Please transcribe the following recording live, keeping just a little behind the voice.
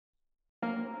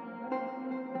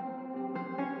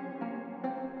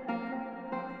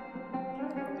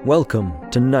Welcome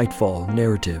to Nightfall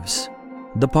Narratives,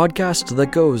 the podcast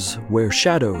that goes where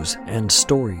shadows and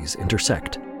stories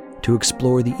intersect to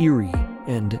explore the eerie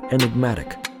and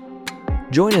enigmatic.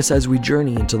 Join us as we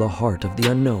journey into the heart of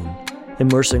the unknown,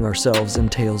 immersing ourselves in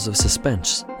tales of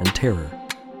suspense and terror.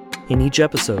 In each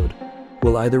episode,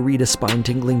 we'll either read a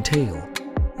spine-tingling tale,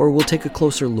 or we'll take a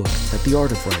closer look at the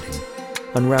art of writing,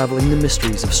 unraveling the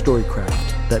mysteries of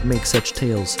storycraft that make such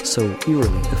tales so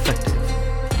eerily effective.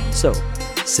 So,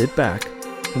 sit back,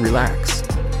 relax,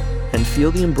 and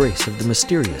feel the embrace of the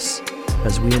mysterious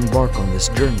as we embark on this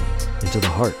journey into the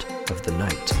heart of the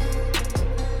night.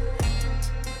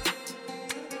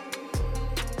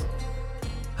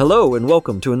 Hello and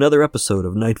welcome to another episode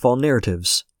of Nightfall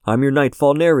Narratives. I'm your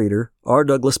Nightfall narrator, R.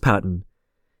 Douglas Patton.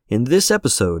 In this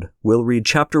episode, we'll read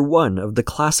Chapter 1 of the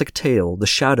classic tale The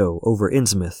Shadow over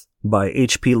Innsmouth by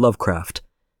H.P. Lovecraft.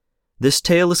 This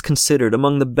tale is considered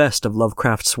among the best of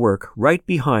Lovecraft's work, right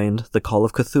behind The Call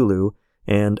of Cthulhu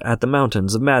and At the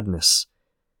Mountains of Madness.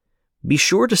 Be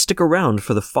sure to stick around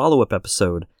for the follow-up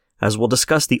episode, as we'll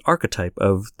discuss the archetype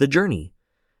of the journey,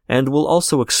 and we'll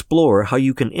also explore how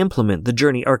you can implement the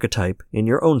journey archetype in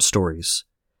your own stories.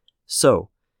 So,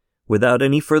 without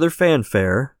any further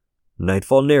fanfare,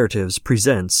 Nightfall Narratives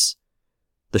presents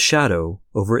The Shadow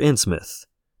over Innsmouth,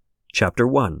 Chapter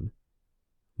 1,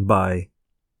 by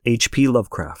H.P.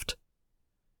 Lovecraft.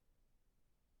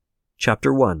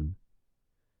 Chapter 1.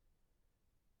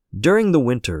 During the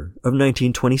winter of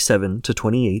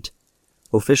 1927-28,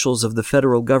 officials of the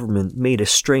federal government made a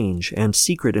strange and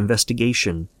secret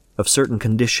investigation of certain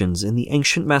conditions in the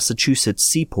ancient Massachusetts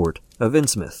seaport of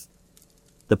Innsmouth.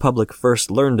 The public first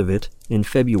learned of it in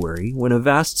February when a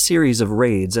vast series of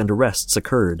raids and arrests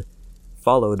occurred,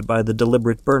 followed by the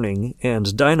deliberate burning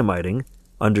and dynamiting,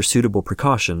 under suitable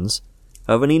precautions,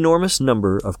 of an enormous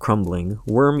number of crumbling,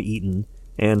 worm-eaten,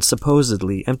 and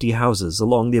supposedly empty houses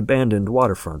along the abandoned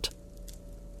waterfront.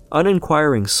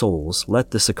 Uninquiring souls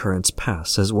let this occurrence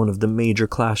pass as one of the major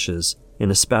clashes in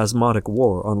a spasmodic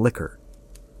war on liquor.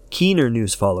 Keener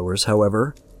news followers,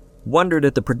 however, wondered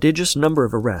at the prodigious number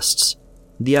of arrests,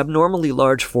 the abnormally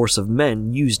large force of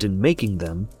men used in making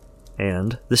them,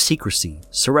 and the secrecy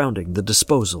surrounding the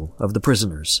disposal of the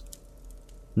prisoners.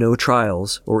 No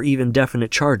trials or even definite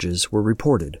charges were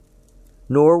reported,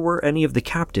 nor were any of the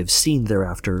captives seen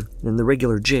thereafter in the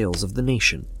regular jails of the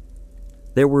nation.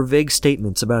 There were vague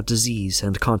statements about disease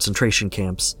and concentration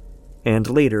camps, and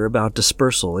later about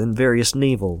dispersal in various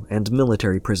naval and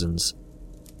military prisons,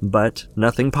 but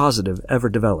nothing positive ever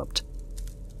developed.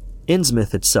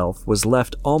 Innsmouth itself was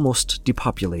left almost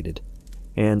depopulated,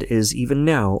 and is even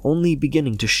now only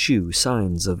beginning to shew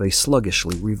signs of a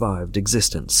sluggishly revived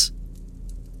existence.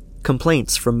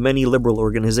 Complaints from many liberal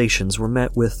organizations were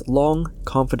met with long,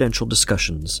 confidential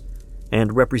discussions,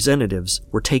 and representatives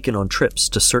were taken on trips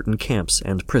to certain camps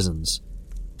and prisons.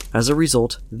 As a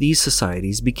result, these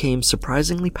societies became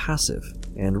surprisingly passive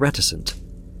and reticent.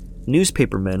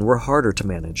 Newspapermen were harder to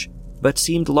manage, but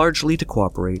seemed largely to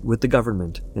cooperate with the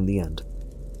government in the end.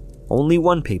 Only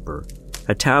one paper,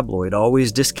 a tabloid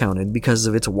always discounted because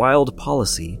of its wild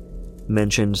policy,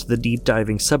 mentioned the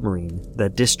deep-diving submarine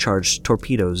that discharged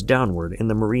torpedoes downward in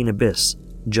the marine abyss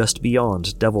just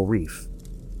beyond Devil Reef.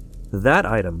 That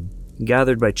item,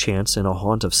 gathered by chance in a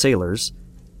haunt of sailors,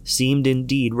 seemed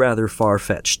indeed rather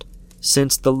far-fetched,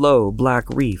 since the low, black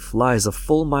reef lies a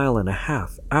full mile and a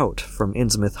half out from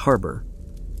Innsmouth Harbor.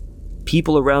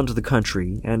 People around the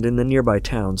country and in the nearby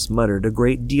towns muttered a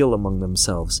great deal among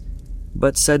themselves,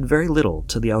 but said very little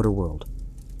to the outer world.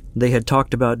 They had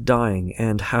talked about dying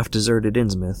and half-deserted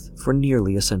Innsmouth for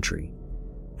nearly a century,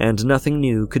 and nothing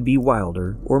new could be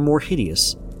wilder or more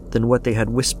hideous than what they had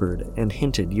whispered and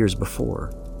hinted years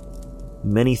before.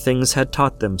 Many things had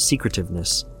taught them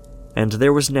secretiveness, and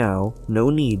there was now no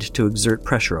need to exert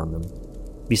pressure on them.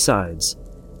 Besides,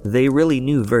 they really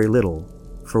knew very little,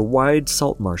 for wide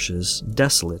salt marshes,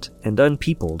 desolate and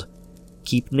unpeopled,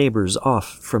 keep neighbors off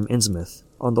from Innsmouth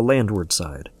on the landward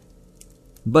side.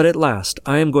 But at last,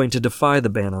 I am going to defy the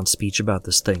ban on speech about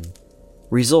this thing.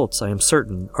 Results, I am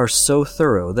certain, are so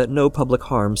thorough that no public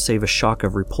harm save a shock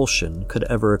of repulsion could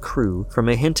ever accrue from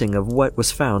a hinting of what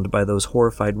was found by those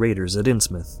horrified raiders at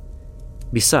Innsmouth.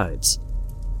 Besides,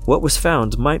 what was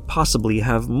found might possibly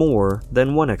have more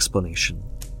than one explanation.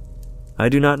 I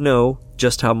do not know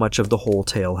just how much of the whole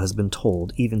tale has been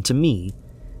told, even to me,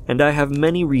 and I have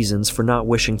many reasons for not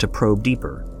wishing to probe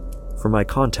deeper, for my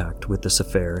contact with this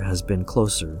affair has been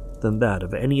closer than that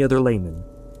of any other layman,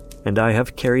 and I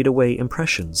have carried away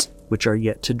impressions which are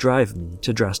yet to drive me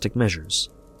to drastic measures.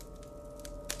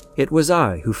 It was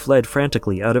I who fled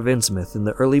frantically out of Innsmouth in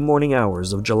the early morning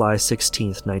hours of July 16,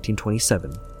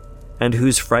 1927, and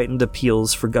whose frightened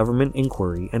appeals for government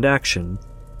inquiry and action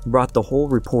brought the whole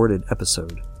reported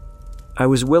episode. I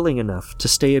was willing enough to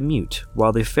stay a mute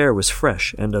while the affair was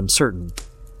fresh and uncertain,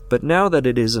 but now that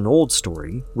it is an old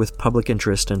story, with public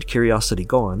interest and curiosity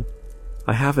gone,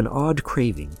 I have an odd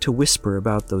craving to whisper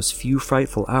about those few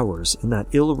frightful hours in that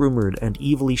ill-rumored and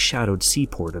evilly shadowed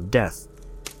seaport of death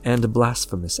and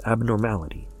blasphemous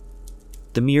abnormality.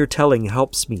 The mere telling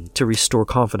helps me to restore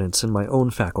confidence in my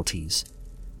own faculties,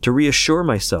 to reassure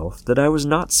myself that I was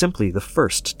not simply the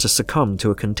first to succumb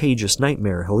to a contagious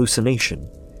nightmare hallucination.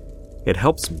 It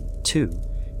helps me, too,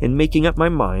 in making up my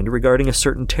mind regarding a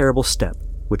certain terrible step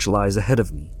which lies ahead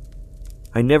of me.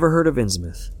 I never heard of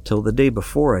Innsmouth till the day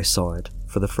before I saw it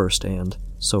for the first and,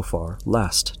 so far,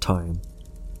 last time.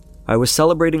 I was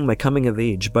celebrating my coming of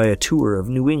age by a tour of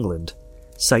New England,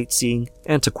 sightseeing,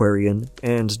 antiquarian,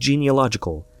 and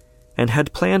genealogical, and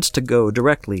had planned to go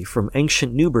directly from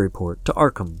ancient Newburyport to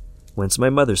Arkham, whence my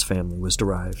mother's family was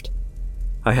derived.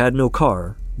 I had no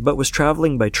car, but was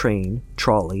traveling by train,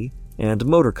 trolley, and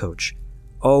motor coach,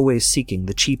 always seeking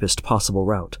the cheapest possible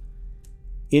route.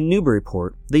 In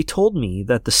Newburyport, they told me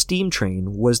that the steam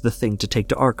train was the thing to take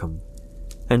to Arkham,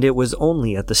 and it was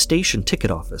only at the station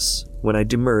ticket office, when I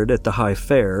demurred at the high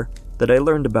fare, that I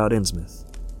learned about Innsmouth.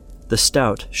 The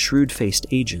stout, shrewd-faced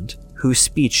agent, whose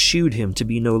speech shewed him to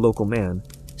be no local man,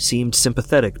 seemed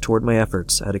sympathetic toward my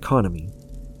efforts at economy,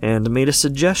 and made a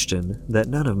suggestion that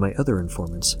none of my other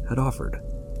informants had offered.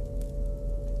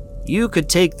 "You could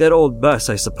take that old bus,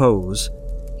 I suppose,"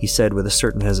 he said with a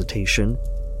certain hesitation,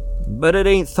 "but it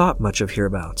ain't thought much of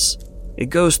hereabouts. It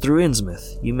goes through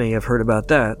Innsmouth, you may have heard about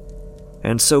that,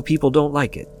 and so people don't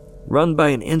like it. Run by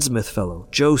an Innsmouth fellow,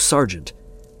 Joe Sargent,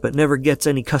 but never gets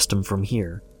any custom from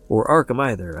here, or Arkham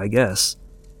either, I guess.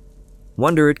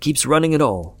 Wonder it keeps running at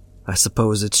all. I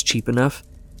suppose it's cheap enough,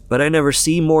 but I never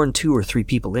see more'n 2 or 3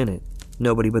 people in it,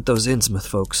 nobody but those Innsmouth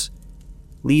folks.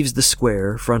 Leaves the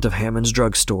square, front of Hammond's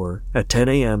drugstore, at 10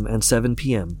 a.m. and 7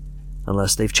 p.m.,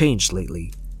 unless they've changed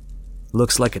lately.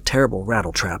 Looks like a terrible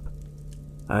rattletrap.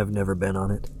 I've never been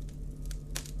on it."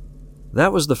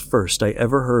 That was the first I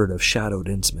ever heard of shadowed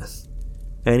Innsmouth.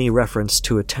 Any reference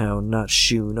to a town not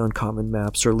shewn on common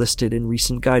maps or listed in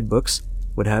recent guidebooks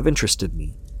would have interested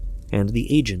me, and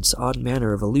the agent's odd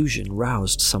manner of allusion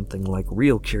roused something like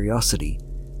real curiosity.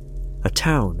 A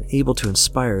town able to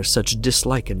inspire such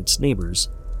dislike in its neighbors,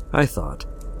 I thought,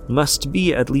 must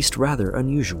be at least rather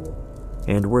unusual,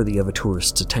 and worthy of a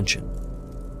tourist's attention.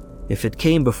 If it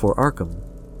came before Arkham,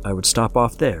 I would stop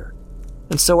off there,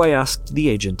 and so I asked the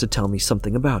agent to tell me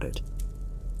something about it.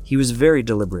 He was very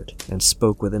deliberate and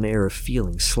spoke with an air of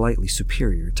feeling slightly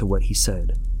superior to what he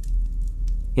said.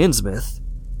 "Innsmouth?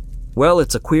 Well,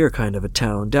 it's a queer kind of a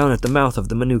town down at the mouth of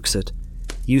the Manooksut.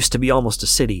 Used to be almost a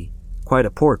city, quite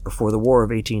a port before the War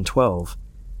of 1812,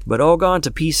 but all gone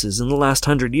to pieces in the last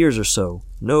 100 years or so.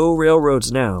 No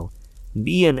railroads now.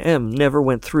 B&M never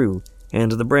went through,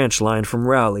 and the branch line from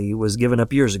Raleigh was given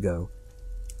up years ago.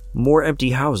 More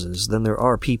empty houses than there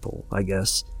are people, I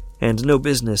guess, and no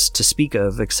business to speak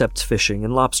of except fishing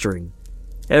and lobstering.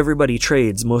 Everybody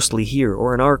trades mostly here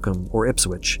or in Arkham or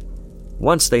Ipswich.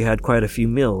 Once they had quite a few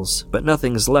mills, but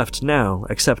nothing's left now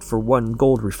except for one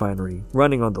gold refinery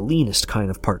running on the leanest kind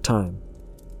of part-time.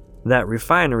 That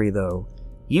refinery, though,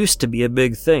 used to be a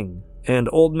big thing, and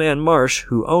Old Man Marsh,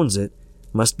 who owns it,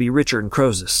 must be richer than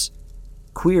Croesus.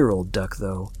 Queer old duck,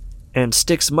 though, and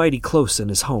sticks mighty close in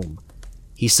his home.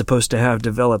 He's supposed to have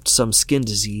developed some skin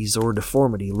disease or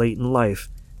deformity late in life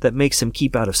that makes him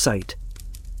keep out of sight.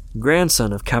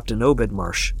 Grandson of Captain Obed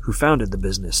Marsh, who founded the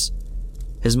business.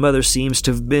 His mother seems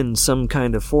to have been some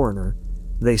kind of foreigner,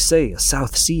 they say a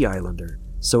South Sea Islander,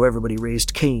 so everybody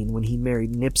raised Cain when he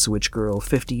married an Ipswich girl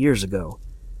 50 years ago.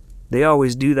 They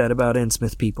always do that about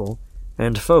Innsmouth people,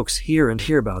 and folks here and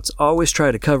hereabouts always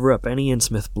try to cover up any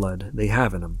Innsmouth blood they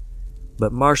have in them.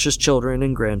 But Marsh's children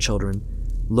and grandchildren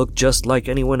look just like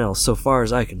anyone else so far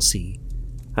as I can see.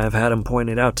 I've had 'em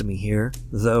pointed out to me here,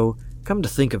 though, come to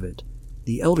think of it,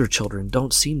 the elder children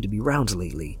don't seem to be round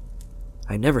lately.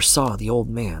 I never saw the old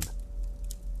man.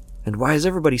 And why is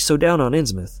everybody so down on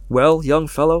Innsmouth? Well, young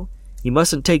fellow, you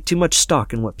mustn't take too much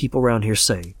stock in what people round here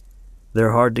say.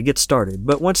 They're hard to get started,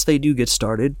 but once they do get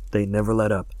started, they never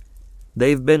let up.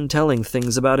 They've been telling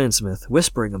things about Innsmouth,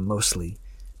 whispering 'em mostly,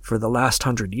 for the last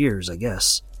 100 years, I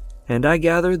guess, and I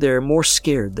gather they're more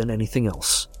scared than anything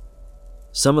else.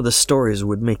 Some of the stories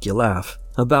would make you laugh,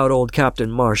 about old Captain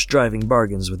Marsh driving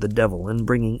bargains with the devil and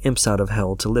bringing imps out of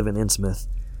hell to live in Innsmouth,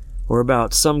 or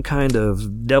about some kind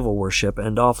of devil worship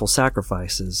and awful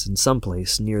sacrifices in some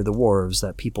place near the wharves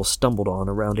that people stumbled on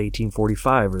around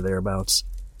 1845 or thereabouts.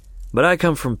 But I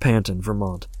come from Panton,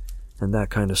 Vermont, and that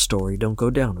kind of story don't go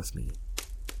down with me.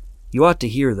 You ought to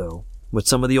hear, though, what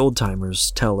some of the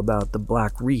old-timers tell about the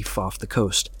Black Reef off the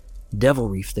coast. Devil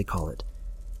Reef, they call it.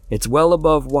 It's well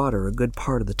above water a good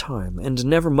part of the time, and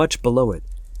never much below it.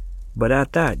 But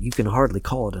at that, you can hardly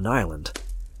call it an island.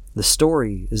 The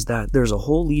story is that there's a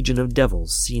whole legion of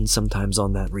devils seen sometimes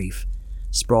on that reef,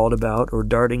 sprawled about or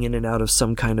darting in and out of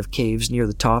some kind of caves near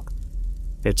the top.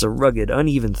 It's a rugged,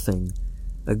 uneven thing,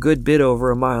 a good bit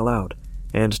over a mile out,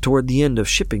 and toward the end of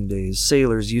shipping days,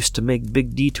 sailors used to make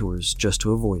big detours just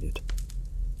to avoid it.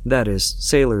 That is,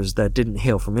 sailors that didn't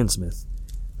hail from Innsmouth.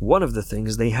 One of the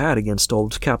things they had against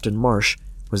old Captain Marsh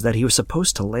was that he was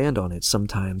supposed to land on it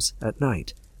sometimes at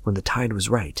night when the tide was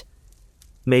right.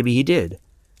 Maybe he did,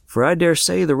 for I dare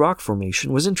say the rock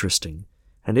formation was interesting,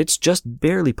 and it's just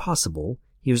barely possible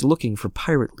he was looking for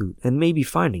pirate loot and maybe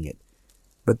finding it.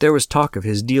 But there was talk of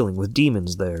his dealing with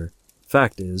demons there.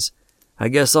 Fact is, I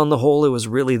guess on the whole it was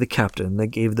really the captain that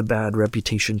gave the bad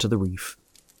reputation to the reef.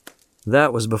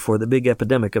 That was before the big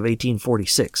epidemic of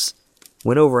 1846,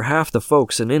 when over half the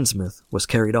folks in Innsmouth was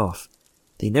carried off.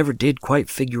 They never did quite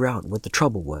figure out what the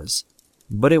trouble was,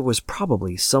 but it was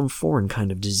probably some foreign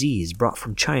kind of disease brought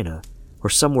from China or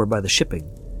somewhere by the shipping.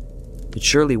 It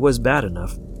surely was bad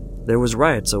enough. There was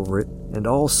riots over it, and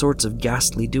all sorts of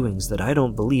ghastly doings that I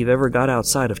don't believe ever got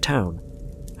outside of town,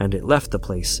 and it left the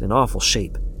place in awful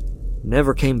shape.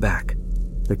 Never came back.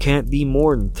 There can't be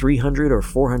more than 300 or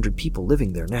 400 people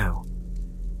living there now.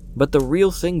 But the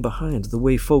real thing behind the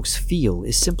way folks feel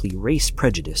is simply race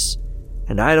prejudice,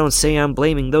 and I don't say I'm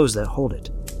blaming those that hold it.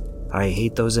 I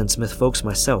hate those Innsmouth folks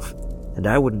myself, and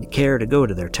I wouldn't care to go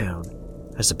to their town.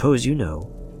 I suppose you know,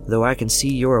 though I can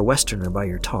see you're a Westerner by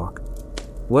your talk,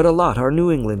 what a lot our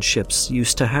New England ships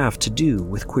used to have to do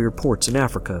with queer ports in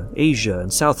Africa, Asia,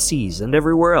 and South Seas, and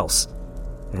everywhere else,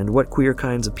 and what queer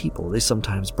kinds of people they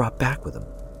sometimes brought back with them.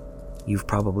 You've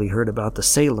probably heard about the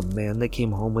Salem man that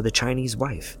came home with a Chinese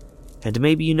wife, and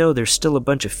maybe you know there's still a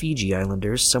bunch of Fiji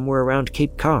Islanders somewhere around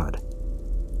Cape Cod.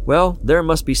 Well, there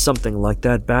must be something like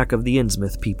that back of the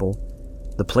Innsmouth people.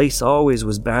 The place always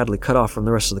was badly cut off from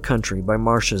the rest of the country by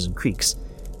marshes and creeks,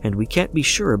 and we can't be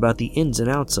sure about the ins and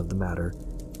outs of the matter,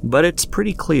 but it's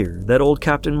pretty clear that old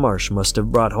Captain Marsh must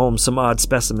have brought home some odd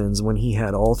specimens when he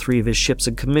had all three of his ships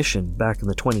in commission back in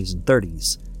the 20s and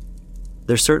 30s.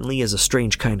 There certainly is a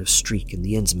strange kind of streak in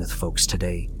the Innsmouth folks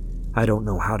today. I don't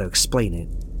know how to explain it,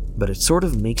 but it sort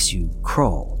of makes you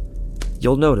crawl.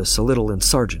 You'll notice a little in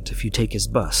Sargent if you take his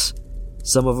bus.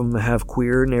 Some of them have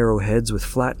queer, narrow heads with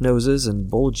flat noses and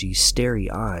bulgy, starey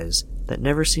eyes that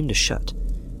never seem to shut,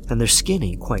 and their skin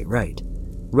ain't quite right,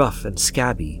 rough and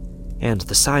scabby, and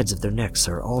the sides of their necks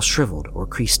are all shriveled or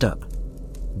creased up.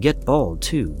 Get bald,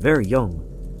 too, very young.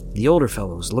 The older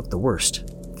fellows look the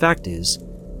worst. Fact is,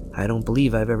 I don't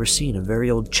believe I've ever seen a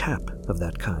very old chap of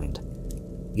that kind.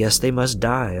 Guess they must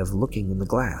die of looking in the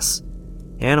glass.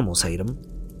 Animals hate 'em.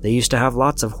 They used to have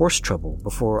lots of horse trouble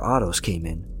before autos came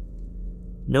in.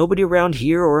 Nobody around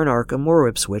here or in Arkham or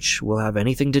Ipswich will have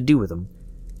anything to do with them,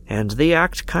 and they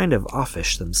act kind of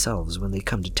offish themselves when they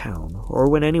come to town, or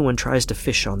when anyone tries to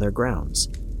fish on their grounds.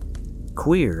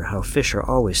 Queer how fish are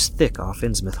always thick off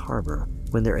Innsmouth Harbor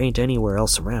when there ain't anywhere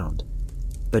else around.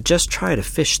 But just try to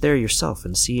fish there yourself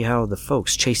and see how the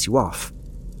folks chase you off.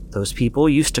 Those people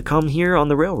used to come here on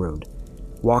the railroad,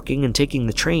 walking and taking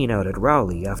the train out at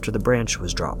Rowley after the branch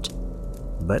was dropped.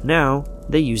 But now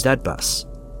they use that bus.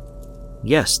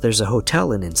 Yes, there's a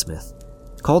hotel in Innsmouth,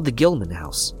 called the Gilman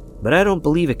House, but I don't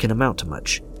believe it can amount to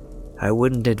much. I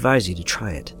wouldn't advise you to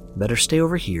try it. Better stay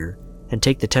over here and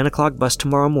take the 10 o'clock bus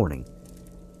tomorrow morning.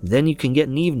 Then you can get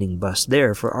an evening bus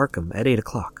there for Arkham at 8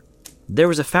 o'clock. There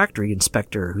was a factory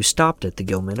inspector who stopped at the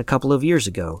Gilman a couple of years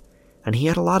ago, and he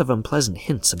had a lot of unpleasant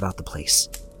hints about the place.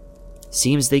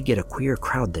 Seems they get a queer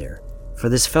crowd there, for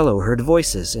this fellow heard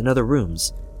voices in other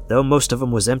rooms, though most of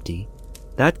 'em was empty.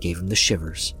 That gave him the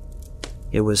shivers.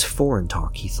 It was foreign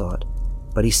talk, he thought,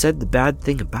 but he said the bad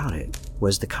thing about it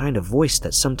was the kind of voice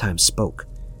that sometimes spoke.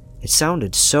 It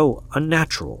sounded so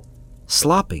unnatural,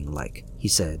 slopping-like, he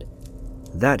said,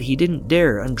 that he didn't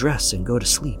dare undress and go to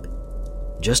sleep.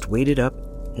 Just waited up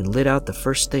and lit out the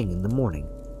first thing in the morning.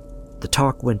 The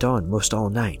talk went on most all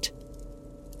night.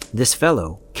 This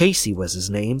fellow, Casey was his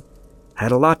name,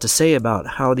 had a lot to say about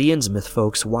how the Innsmouth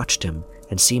folks watched him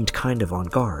and seemed kind of on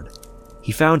guard.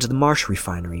 He found the Marsh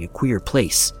refinery a queer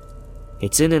place.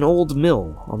 It's in an old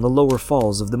mill on the lower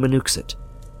falls of the Manooksut.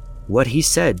 What he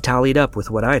said tallied up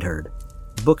with what I'd heard.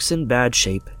 Books in bad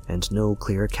shape and no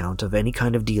clear account of any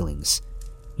kind of dealings.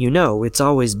 You know, it's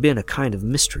always been a kind of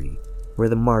mystery where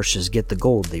the Marshes get the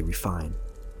gold they refine.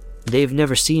 They've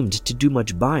never seemed to do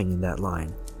much buying in that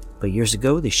line, but years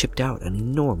ago they shipped out an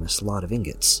enormous lot of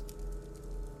ingots.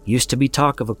 Used to be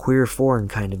talk of a queer foreign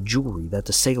kind of jewelry that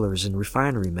the sailors and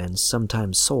refinery men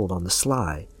sometimes sold on the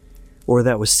sly, or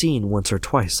that was seen once or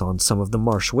twice on some of the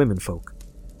marsh womenfolk.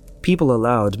 People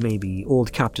allowed maybe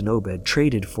old Captain Obed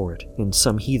traded for it in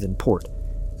some heathen port,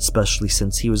 especially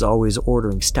since he was always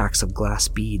ordering stacks of glass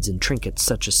beads and trinkets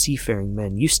such as seafaring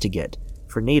men used to get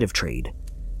for native trade.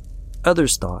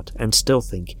 Others thought, and still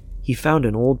think, he found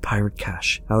an old pirate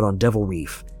cache out on Devil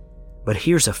Reef. But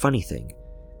here's a funny thing.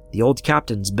 The old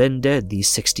captain's been dead these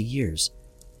 60 years,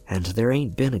 and there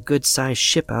ain't been a good-sized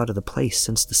ship out of the place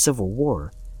since the Civil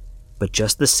War. But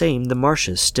just the same, the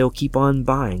marshes still keep on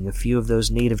buying a few of those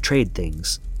native trade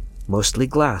things. Mostly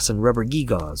glass and rubber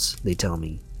gewgaws, they tell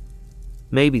me.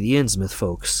 Maybe the Innsmouth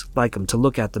folks like 'em to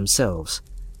look at themselves.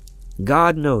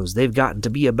 God knows they've gotten to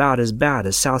be about as bad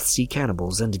as South Sea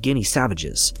cannibals and Guinea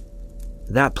savages.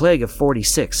 That plague of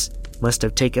 46 must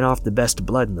have taken off the best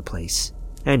blood in the place.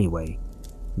 Anyway,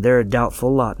 they're a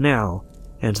doubtful lot now,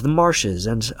 and the marshes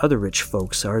and other rich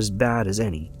folks are as bad as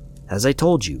any. As I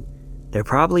told you, there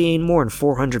probably ain't more'n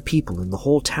 400 people in the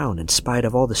whole town in spite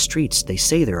of all the streets they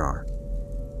say there are.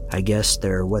 I guess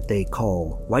they're what they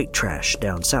call white trash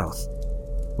down south.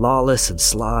 Lawless and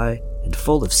sly and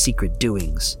full of secret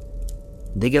doings.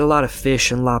 They get a lot of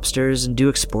fish and lobsters and do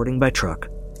exporting by truck.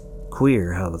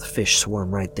 Queer how the fish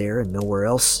swarm right there and nowhere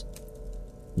else.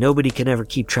 Nobody can ever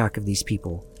keep track of these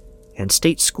people, and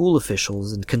state school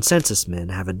officials and consensus men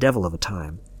have a devil of a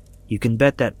time. You can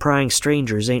bet that prying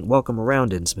strangers ain't welcome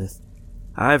around Innsmouth.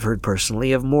 I've heard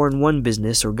personally of more'n one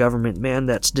business or government man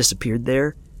that's disappeared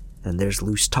there, and there's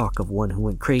loose talk of one who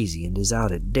went crazy and is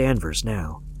out at Danvers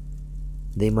now.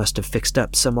 They must have fixed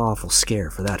up some awful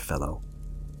scare for that fellow.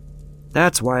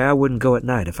 That's why I wouldn't go at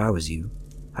night if I was you.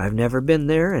 I've never been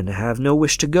there and have no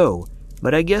wish to go,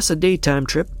 but I guess a daytime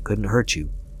trip couldn't hurt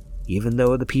you, even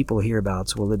though the people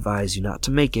hereabouts will advise you not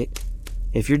to make it.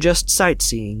 If you're just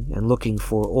sightseeing and looking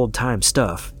for old-time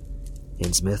stuff,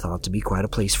 Innsmouth ought to be quite a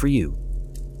place for you.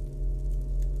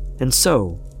 And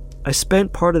so, I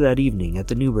spent part of that evening at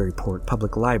the Newburyport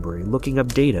Public Library looking up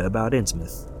data about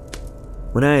Innsmouth.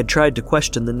 When I had tried to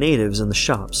question the natives in the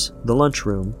shops, the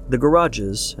lunchroom, the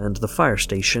garages, and the fire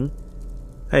station,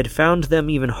 I had found them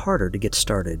even harder to get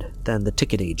started than the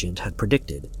ticket agent had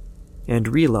predicted, and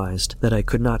realized that I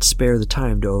could not spare the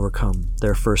time to overcome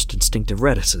their first instinctive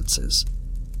reticences.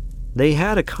 They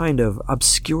had a kind of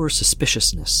obscure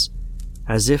suspiciousness,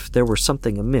 as if there were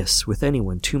something amiss with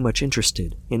anyone too much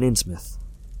interested in Innsmouth.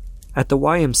 At the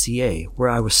YMCA, where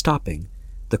I was stopping,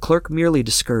 the clerk merely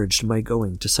discouraged my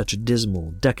going to such a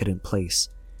dismal, decadent place,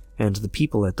 and the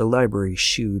people at the library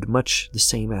shewed much the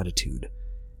same attitude.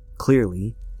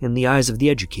 Clearly, in the eyes of the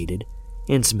educated,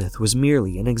 Innsmouth was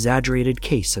merely an exaggerated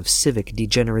case of civic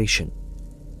degeneration.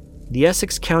 The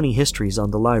Essex County histories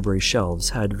on the library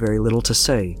shelves had very little to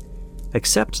say,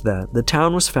 except that the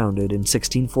town was founded in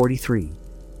 1643,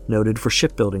 noted for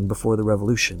shipbuilding before the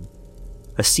Revolution,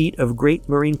 a seat of great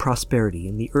marine prosperity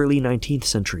in the early 19th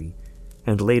century,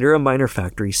 and later a minor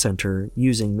factory center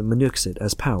using the Manuxet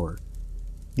as power.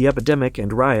 The epidemic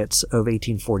and riots of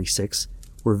 1846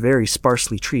 were very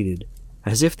sparsely treated,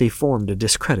 as if they formed a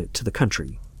discredit to the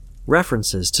country.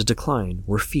 References to decline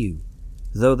were few,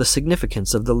 though the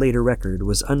significance of the later record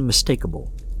was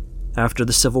unmistakable. After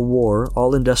the Civil War,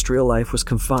 all industrial life was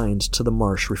confined to the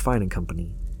Marsh Refining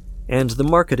Company, and the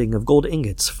marketing of gold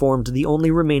ingots formed the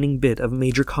only remaining bit of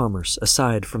major commerce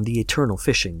aside from the eternal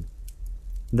fishing.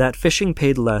 That fishing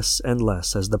paid less and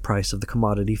less as the price of the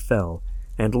commodity fell,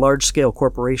 and large-scale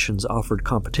corporations offered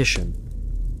competition.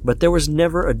 But there was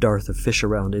never a dearth of fish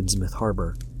around Innsmouth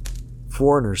Harbor.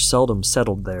 Foreigners seldom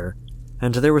settled there,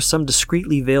 and there was some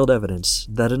discreetly veiled evidence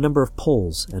that a number of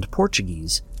Poles and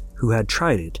Portuguese who had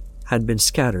tried it had been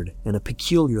scattered in a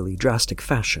peculiarly drastic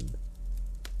fashion.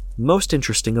 Most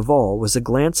interesting of all was a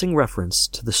glancing reference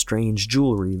to the strange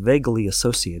jewelry vaguely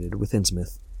associated with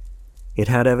Innsmouth. It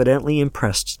had evidently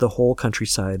impressed the whole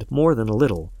countryside more than a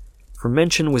little, for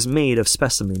mention was made of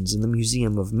specimens in the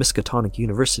museum of Miskatonic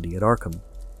University at Arkham,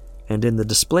 and in the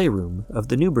display room of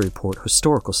the Newburyport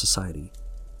Historical Society.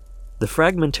 The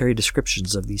fragmentary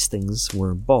descriptions of these things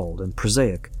were bald and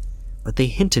prosaic, but they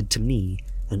hinted to me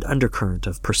an undercurrent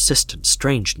of persistent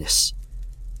strangeness.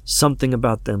 Something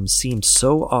about them seemed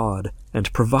so odd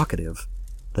and provocative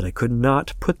that I could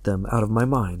not put them out of my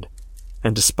mind,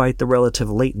 and despite the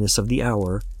relative lateness of the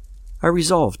hour, I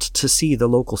resolved to see the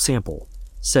local sample,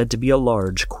 said to be a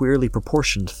large, queerly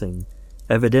proportioned thing,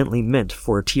 evidently meant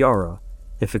for a tiara,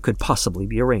 if it could possibly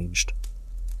be arranged.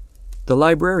 The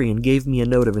librarian gave me a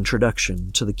note of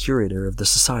introduction to the curator of the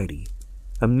society,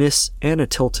 a Miss Anna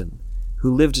Tilton,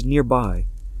 who lived nearby,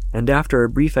 and after a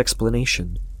brief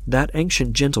explanation, that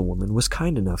ancient gentlewoman was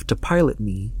kind enough to pilot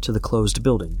me to the closed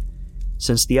building,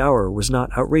 since the hour was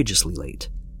not outrageously late.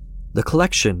 The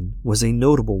collection was a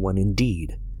notable one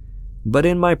indeed, but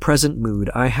in my present mood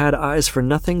I had eyes for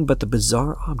nothing but the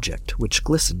bizarre object which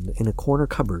glistened in a corner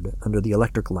cupboard under the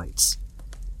electric lights.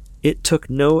 It took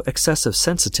no excessive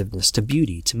sensitiveness to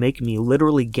beauty to make me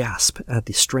literally gasp at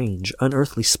the strange,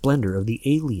 unearthly splendor of the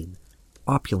alien,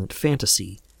 opulent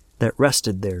fantasy that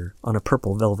rested there on a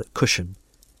purple velvet cushion.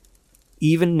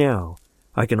 Even now,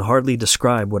 I can hardly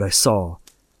describe what I saw,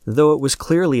 though it was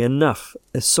clearly enough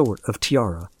a sort of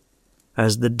tiara,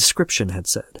 as the description had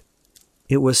said.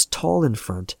 It was tall in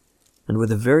front, and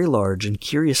with a very large and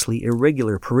curiously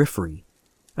irregular periphery,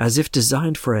 as if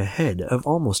designed for a head of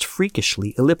almost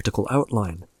freakishly elliptical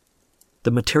outline.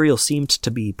 The material seemed to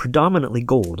be predominantly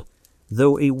gold,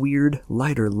 though a weird,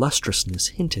 lighter lustrousness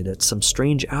hinted at some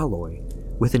strange alloy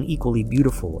with an equally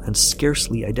beautiful and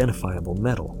scarcely identifiable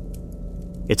metal.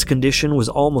 Its condition was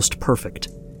almost perfect,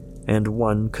 and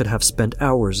one could have spent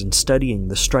hours in studying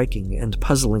the striking and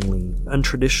puzzlingly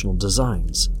untraditional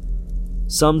designs,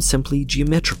 some simply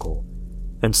geometrical,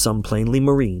 and some plainly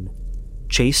marine,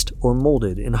 chased or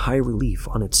molded in high relief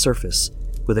on its surface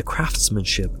with a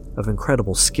craftsmanship of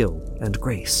incredible skill and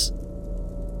grace.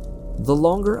 The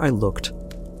longer I looked,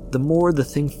 the more the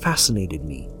thing fascinated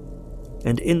me,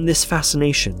 and in this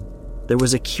fascination there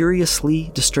was a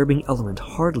curiously disturbing element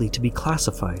hardly to be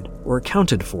classified or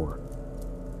accounted for.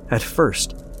 At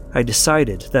first, I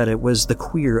decided that it was the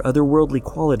queer, otherworldly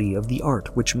quality of the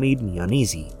art which made me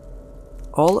uneasy.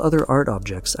 All other art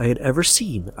objects I had ever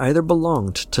seen either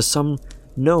belonged to some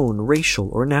known racial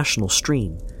or national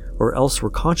stream, or else were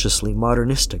consciously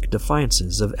modernistic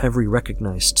defiances of every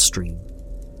recognized stream.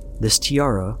 This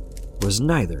tiara was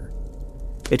neither.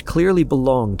 It clearly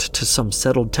belonged to some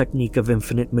settled technique of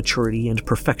infinite maturity and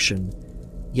perfection,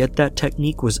 yet that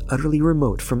technique was utterly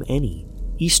remote from any,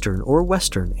 Eastern or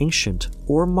Western, ancient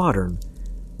or modern,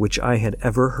 which I had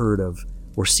ever heard of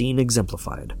or seen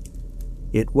exemplified.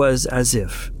 It was as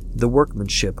if the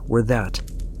workmanship were that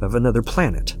of another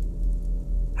planet.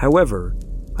 However,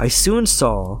 I soon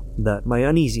saw that my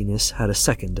uneasiness had a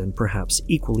second and perhaps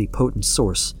equally potent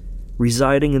source,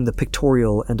 residing in the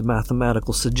pictorial and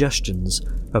mathematical suggestions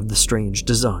of the strange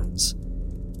designs.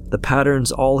 The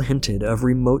patterns all hinted of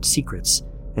remote secrets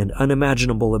and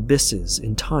unimaginable abysses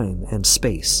in time and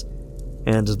space,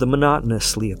 and the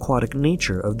monotonously aquatic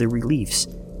nature of the reliefs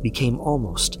became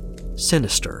almost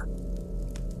sinister.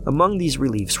 Among these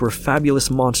reliefs were fabulous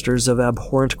monsters of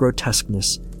abhorrent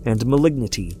grotesqueness and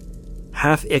malignity,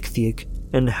 half ichthyic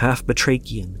and half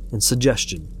batrachian in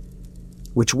suggestion,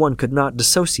 which one could not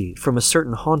dissociate from a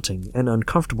certain haunting and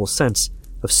uncomfortable sense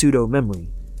of pseudo-memory,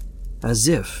 as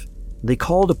if they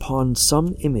called upon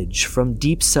some image from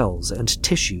deep cells and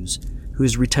tissues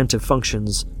whose retentive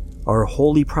functions are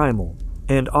wholly primal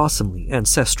and awesomely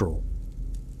ancestral.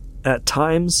 At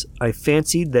times, I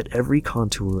fancied that every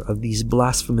contour of these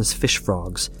blasphemous fish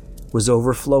frogs was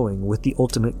overflowing with the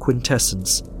ultimate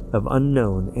quintessence of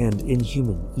unknown and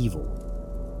inhuman evil.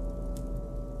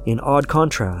 In odd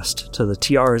contrast to the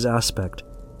tiara's aspect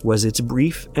was its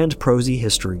brief and prosy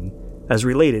history, as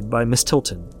related by Miss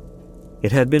Tilton.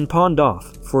 It had been pawned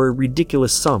off for a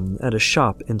ridiculous sum at a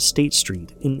shop in State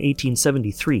Street in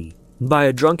 1873 by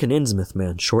a drunken Innsmouth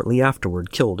man shortly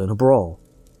afterward killed in a brawl.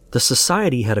 The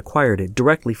society had acquired it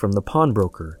directly from the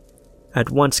pawnbroker, at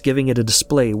once giving it a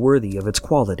display worthy of its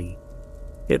quality.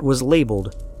 It was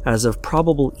labeled as of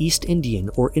probable East Indian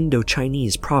or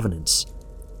Indo-Chinese provenance,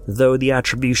 though the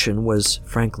attribution was,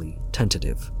 frankly,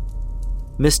 tentative.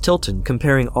 Miss Tilton,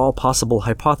 comparing all possible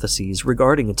hypotheses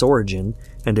regarding its origin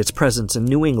and its presence in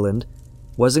New England,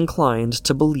 was inclined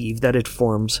to believe that it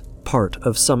formed part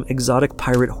of some exotic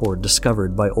pirate horde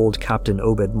discovered by old Captain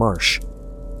Obed Marsh.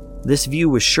 This view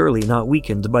was surely not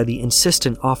weakened by the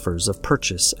insistent offers of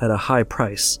purchase at a high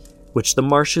price, which the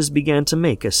Marshes began to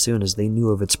make as soon as they knew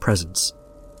of its presence,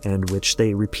 and which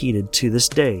they repeated to this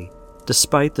day,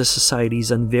 despite the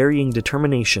Society's unvarying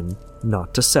determination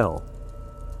not to sell.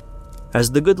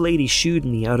 As the good lady shooed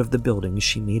me out of the building,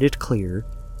 she made it clear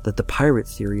that the pirate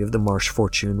theory of the Marsh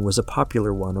fortune was a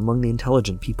popular one among the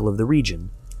intelligent people of the region.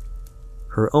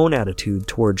 Her own attitude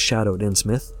toward shadowed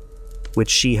Innsmouth, which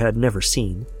she had never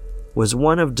seen, was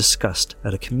one of disgust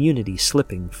at a community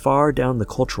slipping far down the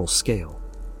cultural scale,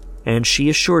 and she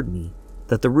assured me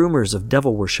that the rumors of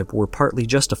devil worship were partly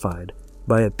justified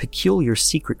by a peculiar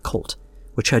secret cult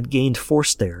which had gained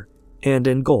force there and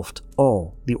engulfed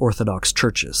all the Orthodox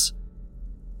churches.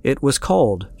 It was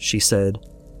called, she said,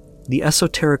 the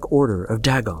Esoteric Order of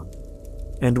Dagon,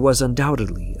 and was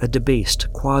undoubtedly a debased,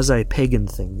 quasi-pagan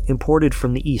thing imported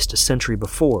from the East a century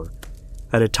before,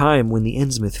 at a time when the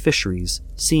Innsmouth fisheries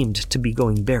seemed to be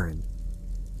going barren.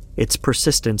 Its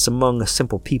persistence among a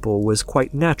simple people was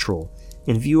quite natural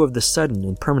in view of the sudden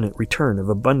and permanent return of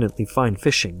abundantly fine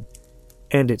fishing,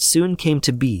 and it soon came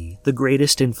to be the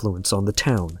greatest influence on the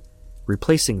town,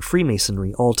 replacing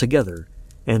Freemasonry altogether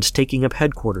and taking up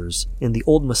headquarters in the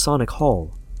old Masonic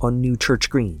Hall on New Church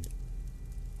Green.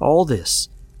 All this,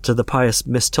 to the pious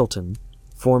Miss Tilton,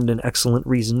 formed an excellent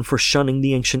reason for shunning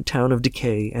the ancient town of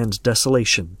decay and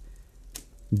desolation.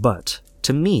 But,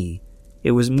 to me,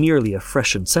 it was merely a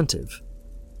fresh incentive.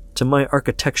 To my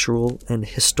architectural and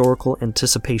historical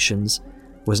anticipations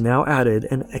was now added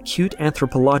an acute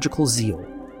anthropological zeal,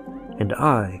 and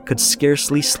I could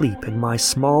scarcely sleep in my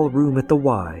small room at the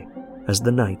Y as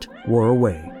the night wore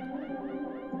away.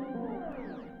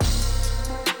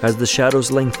 As the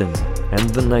shadows lengthen and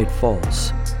the night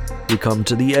falls, we come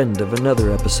to the end of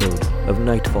another episode of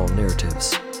Nightfall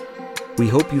Narratives. We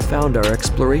hope you found our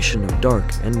exploration of dark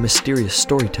and mysterious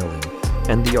storytelling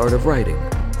and the art of writing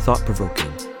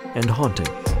thought-provoking and haunting.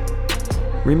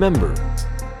 Remember,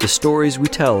 the stories we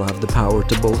tell have the power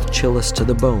to both chill us to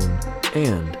the bone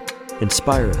and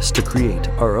inspire us to create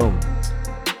our own.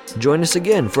 Join us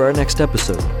again for our next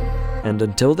episode, and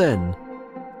until then,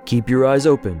 keep your eyes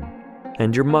open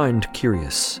and your mind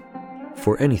curious,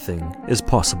 for anything is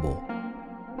possible.